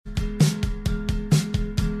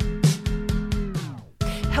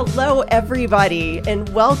Hello, everybody, and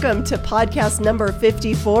welcome to podcast number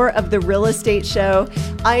 54 of The Real Estate Show.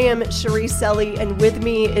 I am Cherie Selly, and with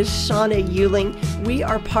me is Shauna Euling. We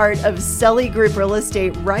are part of Selly Group Real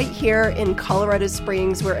Estate right here in Colorado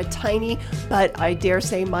Springs. We're a tiny, but I dare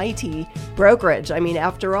say mighty brokerage. I mean,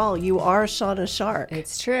 after all, you are Shauna Shark.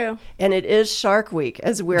 It's true. And it is Shark Week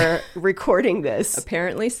as we're recording this.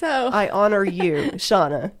 Apparently so. I honor you,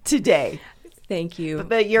 Shauna, today. Thank you,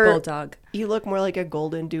 But you're Bulldog. You look more like a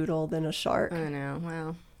golden doodle than a shark. I know.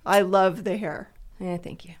 Wow. I love the hair. Yeah,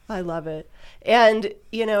 thank you. I love it. And,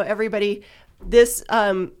 you know, everybody,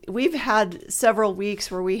 we've had several weeks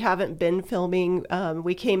where we haven't been filming.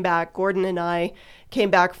 We came back, Gordon and I came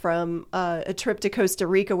back from a trip to Costa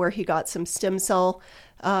Rica where he got some stem cell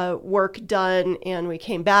work done, and we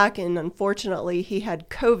came back, and unfortunately he had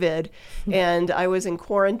COVID and I was in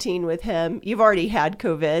quarantine with him. You've already had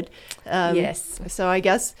COVID. Yes. So I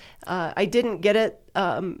guess I didn't get it.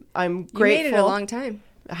 I'm grateful. You made it a long time.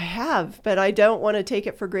 I have, but I don't want to take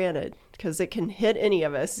it for granted because it can hit any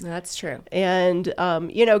of us. That's true. And,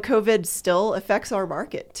 you know, COVID still affects our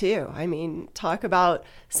market too. I mean, talk about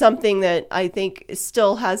something that I think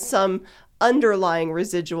still has some underlying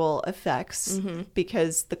residual effects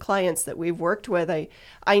because the clients that we've worked with,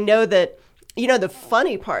 I know that, you know, the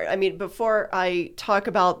funny part, I mean, before I talk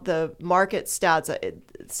about the market stats,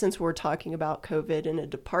 since we're talking about COVID and a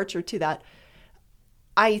departure to that,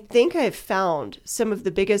 I think I've found some of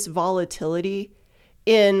the biggest volatility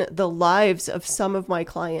in the lives of some of my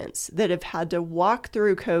clients that have had to walk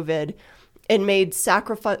through COVID and made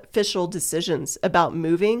sacrificial decisions about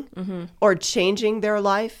moving or changing their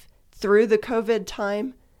life through the COVID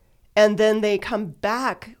time. And then they come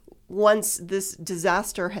back once this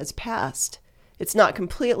disaster has passed. It's not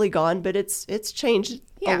completely gone, but it's changed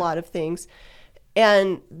a lot of things.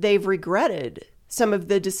 And they've regretted some of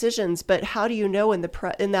the decisions, but how do you know in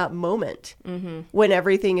that moment when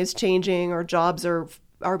everything is changing or jobs are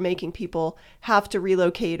making people have to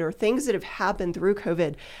relocate or things that have happened through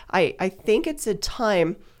COVID? I think it's a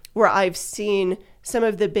time where I've seen some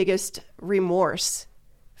of the biggest remorse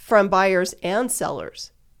from buyers and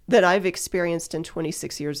sellers that I've experienced in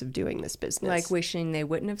 26 years of doing this business. Like wishing they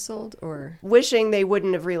wouldn't have sold, or wishing they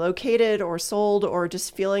wouldn't have relocated or sold, or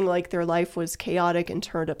just feeling like their life was chaotic and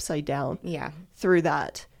turned upside down through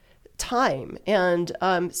that time. And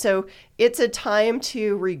so it's a time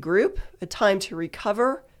to regroup, a time to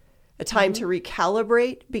recover, a time to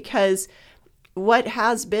recalibrate, because what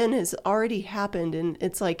has been has already happened. And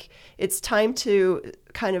it's like, it's time to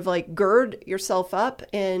kind of like gird yourself up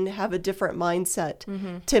and have a different mindset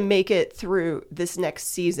to make it through this next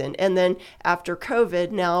season. And then after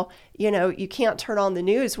COVID, now, you know, you can't turn on the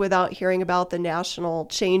news without hearing about the national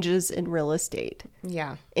changes in real estate.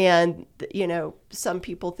 Yeah. And, you know, some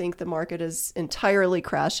people think the market is entirely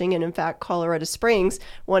crashing. And in fact, Colorado Springs,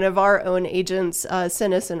 one of our own agents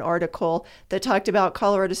sent us an article that talked about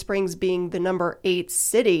Colorado Springs being the number 8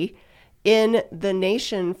 city in the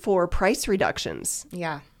nation for price reductions.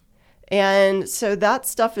 Yeah. And so that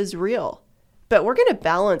stuff is real. But we're going to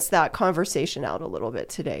balance that conversation out a little bit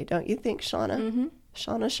today, don't you think, Shauna?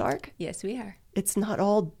 Shauna Shark? Yes, we are. It's not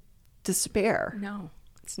all despair. No,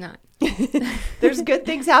 it's not. There's good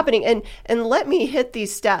things happening. And let me hit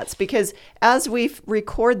these stats, because as we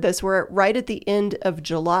record this, we're right at the end of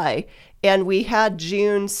July. And we had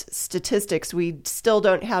June's statistics. We still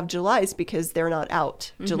don't have July's because they're not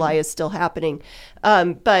out. July is still happening.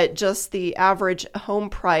 But just the average home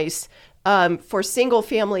price for single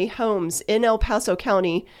family homes in El Paso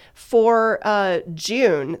County for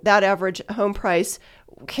June, that average home price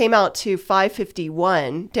came out to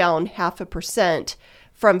 $551, down 0.5%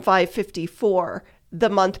 from $554 the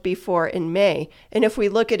month before in May. And if we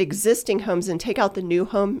look at existing homes and take out the new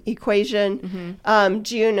home equation,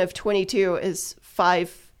 June of 22 is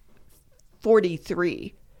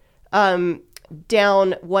 $543, down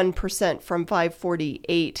 1% from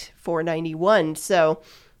 $548, $491. So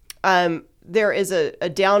there is a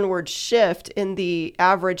downward shift in the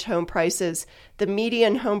average home prices. The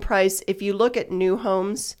median home price, if you look at new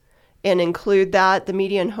homes and include that, the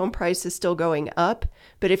median home price is still going up.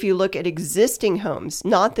 But if you look at existing homes,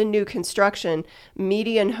 not the new construction,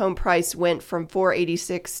 median home price went from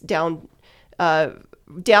 $486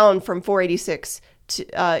 down from $486 to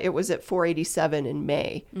it was at $487 in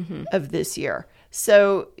May of this year.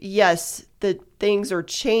 So yes, the things are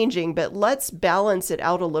changing, but let's balance it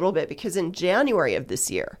out a little bit, because in January of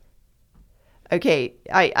this year, okay,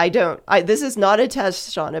 this is not a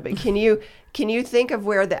test, Shauna, but can you think of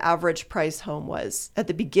where the average price home was at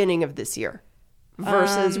the beginning of this year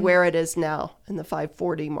versus where it is now in the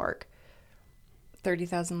 540 mark?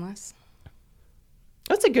 30,000 less.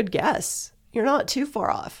 That's a good guess. You're not too far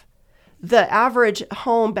off. The average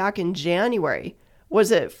home back in January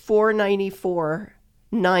was at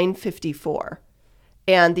 494,954,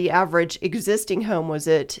 and the average existing home was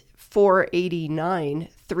at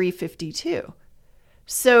 489,352.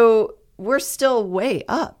 So we're still way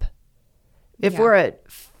up. If we're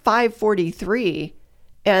at 543,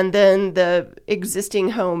 and then the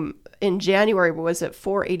existing home in January was at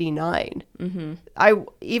 489.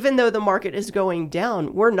 Even though the market is going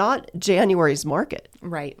down, we're not January's market.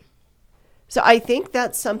 Right. So I think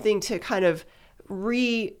that's something to kind of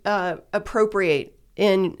appropriate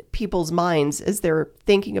in people's minds as they're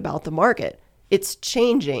thinking about the market. It's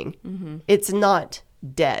changing. It's not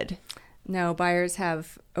dead. No, buyers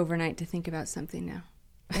have overnight to think about something now.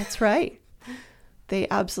 That's right. They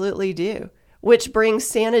absolutely do, which brings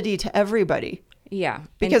sanity to everybody. Yeah,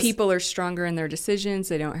 because and people are stronger in their decisions.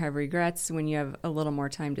 They don't have regrets when you have a little more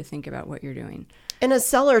time to think about what you're doing. And a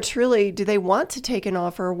seller, truly, do they want to take an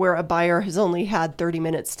offer where a buyer has only had 30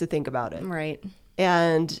 minutes to think about it? Right.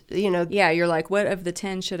 And, Yeah, you're like, what of the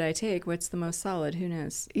 10 should I take? What's the most solid? Who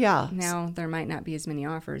knows? Yeah. Now, there might not be as many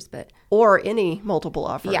offers, but... Or any multiple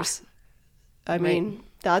offers. Yeah. I mean,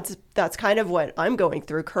 that's kind of what I'm going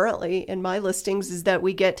through currently in my listings is that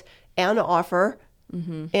we get an offer,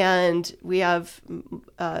 and we have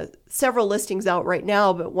several listings out right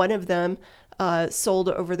now, but one of them sold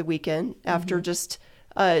over the weekend after just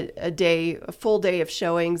a full day of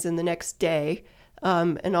showings, and the next day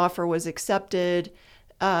an offer was accepted,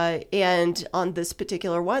 and on this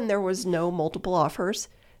particular one there was no multiple offers,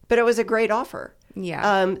 but it was a great offer.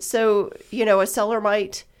 Yeah. So a seller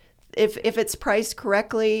might, if it's priced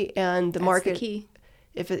correctly and the market, the key.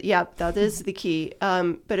 That is the key.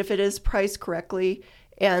 But if it is priced correctly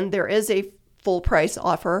and there is a full price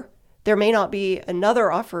offer, there may not be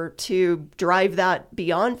another offer to drive that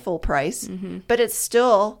beyond full price, but it's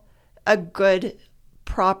still a good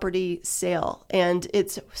property sale, and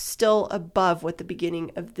it's still above what the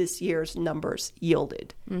beginning of this year's numbers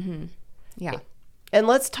yielded. Yeah. And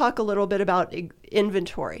let's talk a little bit about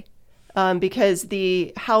inventory. Because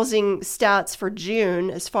the housing stats for June,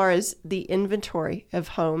 as far as the inventory of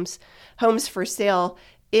homes for sale,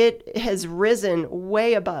 it has risen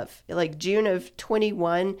way above. Like June of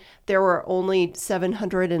 21, there were only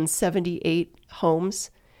 778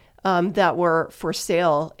 homes that were for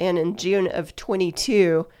sale. And in June of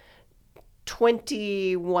 22,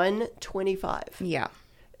 25. Yeah.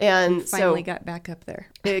 And finally got back up there.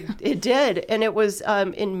 It did. And it was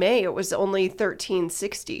in May, it was only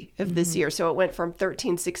 1360 of this year. So it went from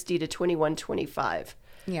 1360 to 2125.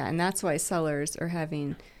 Yeah. And that's why sellers are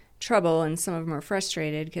having trouble, and some of them are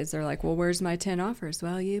frustrated because they're like, well, where's my 10 offers?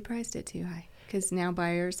 Well, you priced it too high. Because now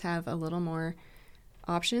buyers have a little more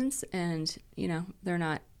options, and,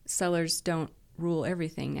 sellers don't rule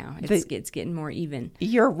everything now. It's getting more even.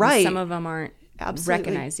 You're right. And some of them aren't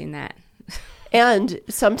recognizing that. And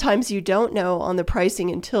sometimes you don't know on the pricing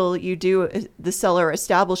until the seller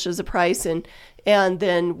establishes a price, and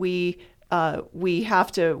then we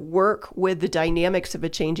have to work with the dynamics of a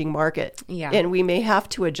changing market. Yeah. And we may have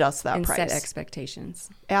to adjust that price. And set expectations.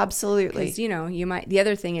 Absolutely. Because, the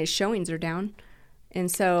other thing is showings are down. And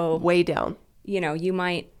so. Way down. You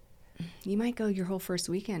might go your whole first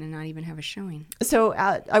weekend and not even have a showing. So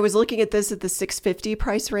I was looking at this at the 650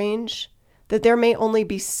 price range, that there may only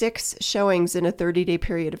be 6 showings in a 30-day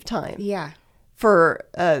period of time. Yeah. For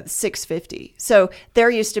 650. So there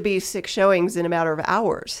used to be 6 showings in a matter of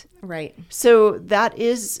hours. Right. So that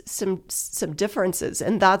is some differences,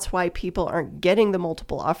 and that's why people aren't getting the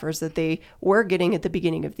multiple offers that they were getting at the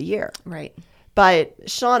beginning of the year. Right. But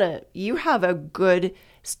Shauna, you have a good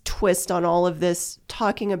twist on all of this,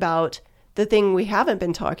 talking about the thing we haven't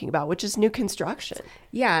been talking about, which is new construction.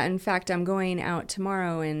 Yeah. In fact, I'm going out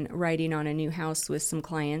tomorrow and writing on a new house with some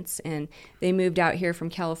clients, and they moved out here from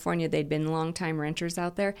California. They'd been longtime renters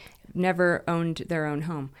out there, never owned their own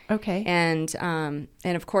home. Okay. And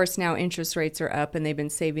of course now interest rates are up, and they've been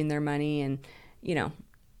saving their money, and,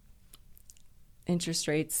 interest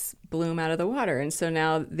rates blew them out of the water. And so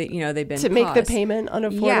now they've been to make the payment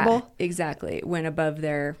unaffordable. Yeah, exactly. Went above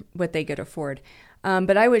what they could afford.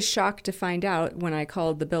 But I was shocked to find out when I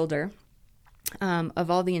called the builder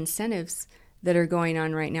of all the incentives that are going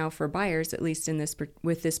on right now for buyers, at least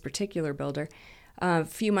with this particular builder. A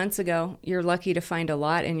few months ago, you're lucky to find a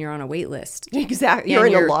lot and you're on a wait list. Exactly. You're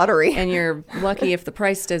in the lottery. And you're lucky if the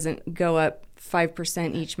price doesn't go up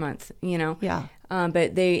 5% each month, Yeah.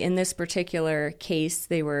 But in this particular case,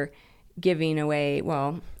 they were giving away,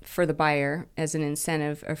 for the buyer as an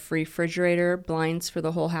incentive, a free refrigerator, blinds for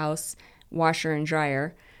the whole house, washer and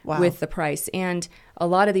dryer, with the price. And a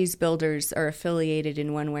lot of these builders are affiliated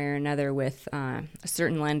in one way or another with a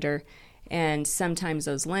certain lender. And sometimes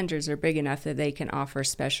those lenders are big enough that they can offer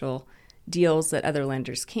special deals that other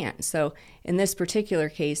lenders can't. So in this particular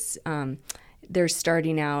case, they're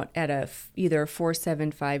starting out at either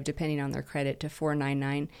 4.75, depending on their credit, to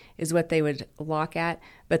 4.99 is what they would lock at.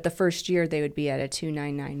 But the first year they would be at a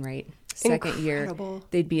 2.99 rate. Second year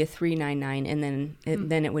they'd be a 3.99, and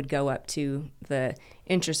then it would go up to the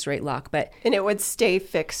interest rate lock. And it would stay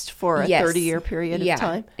fixed for a 30-year period of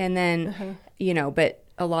time. And then but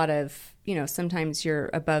a lot of sometimes you're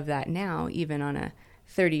above that now, even on a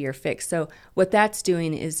 30-year fix. So what that's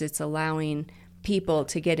doing is it's allowing people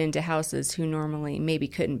to get into houses who normally maybe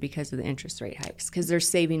couldn't because of the interest rate hikes, because they're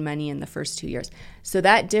saving money in the first 2 years. So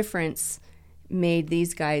that difference made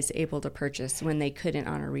these guys able to purchase when they couldn't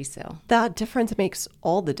on a resale. That difference makes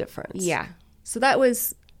all the difference. Yeah. So that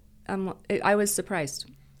was, I was surprised.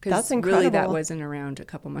 That's incredible. Really, that wasn't around a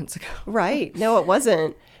couple months ago. Right. No, it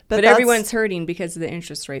wasn't. But everyone's hurting because of the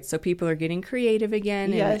interest rate. So people are getting creative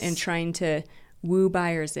again and trying to woo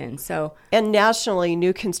buyers in. And nationally,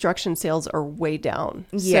 new construction sales are way down.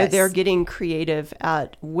 Yes. So they're getting creative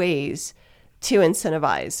at ways to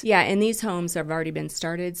incentivize. Yeah, and these homes have already been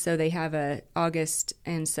started, so they have a August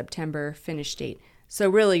and September finish date. So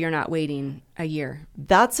really, you're not waiting a year.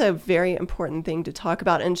 That's a very important thing to talk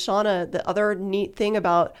about. And Shauna, the other neat thing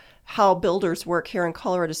about how builders work here in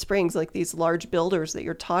Colorado Springs, like these large builders that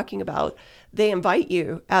you're talking about, they invite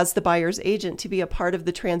you as the buyer's agent to be a part of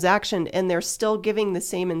the transaction, and they're still giving the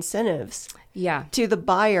same incentives to the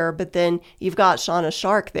buyer. But then you've got Shauna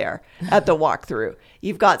Shark there at the walkthrough.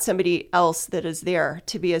 You've got somebody else that is there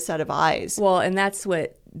to be a set of eyes. Well, and that's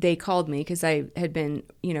what they called me, because I had been,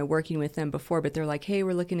 working with them before, but they're like, hey,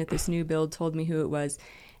 we're looking at this new build, told me who it was.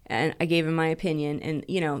 And I gave them my opinion. And,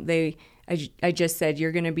 I just said,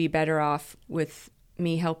 you're going to be better off with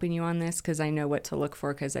me helping you on this, because I know what to look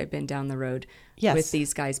for, because I've been down the road with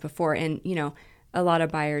these guys before. And, a lot of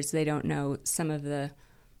buyers, they don't know some of the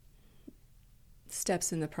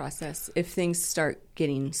steps in the process. If things start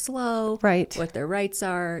getting slow, what their rights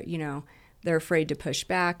are, they're afraid to push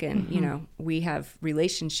back. And, we have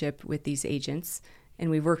relationship with these agents, and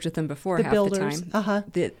we've worked with them before half builders. the time.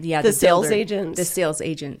 The sales agents. The sales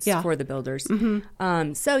agents for the builders.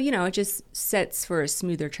 So, it just sets for a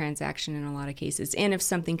smoother transaction in a lot of cases. And if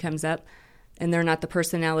something comes up and they're not the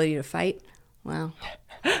personality to fight, well,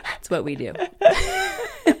 that's what we do.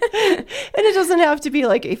 And it doesn't have to be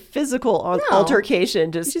like a physical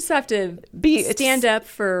altercation. You just have to stand up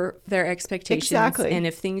for their expectations. Exactly. And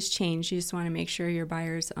if things change, you just want to make sure your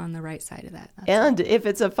buyer's on the right side of that. If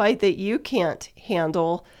it's a fight that you can't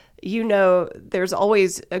handle, there's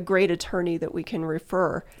always a great attorney that we can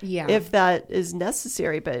refer if that is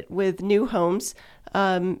necessary. But with new homes,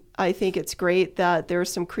 I think it's great that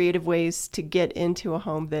there's some creative ways to get into a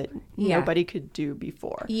home that nobody could do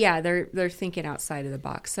before. Yeah, they're thinking outside of the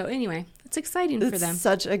box. So anyway, it's exciting for them.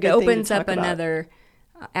 Such a good thing. It opens up another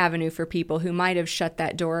avenue for people who might have shut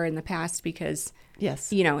that door in the past because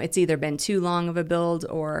it's either been too long of a build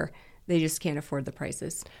or they just can't afford the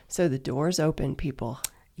prices. So the door's open, people.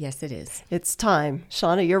 Yes, it is. It's time.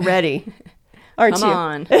 Shauna, you're ready. Aren't you? Come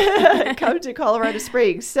on. Come to Colorado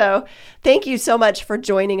Springs. So thank you so much for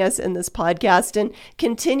joining us in this podcast, and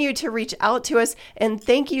continue to reach out to us. And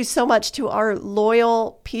thank you so much to our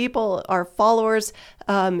loyal people, our followers,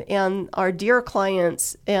 and our dear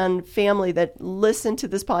clients and family that listen to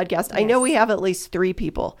this podcast. Yes. I know we have at least 3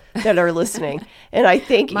 people that are listening, and I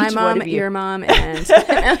thank my each mom, one of you. Your mom, and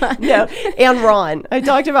and Ron. I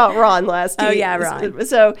talked about Ron last week. Oh yeah, Ron.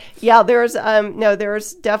 So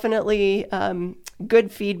there's definitely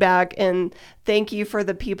good feedback, and thank you for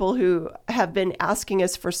the people who have been asking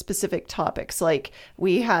us for specific topics. Like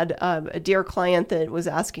we had a dear client that was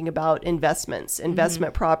asking about investment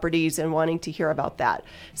properties, and wanting to hear about that.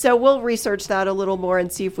 So we'll research that a little more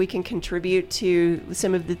and see if we can contribute to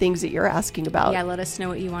some of the things that you're asking about. Yeah, let us know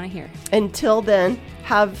what you want to hear. Until then,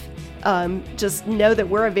 just know that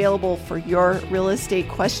we're available for your real estate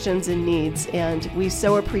questions and needs, and we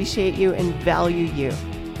so appreciate you and value you.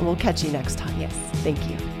 And we'll catch you next time. Yes. Thank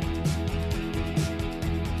you.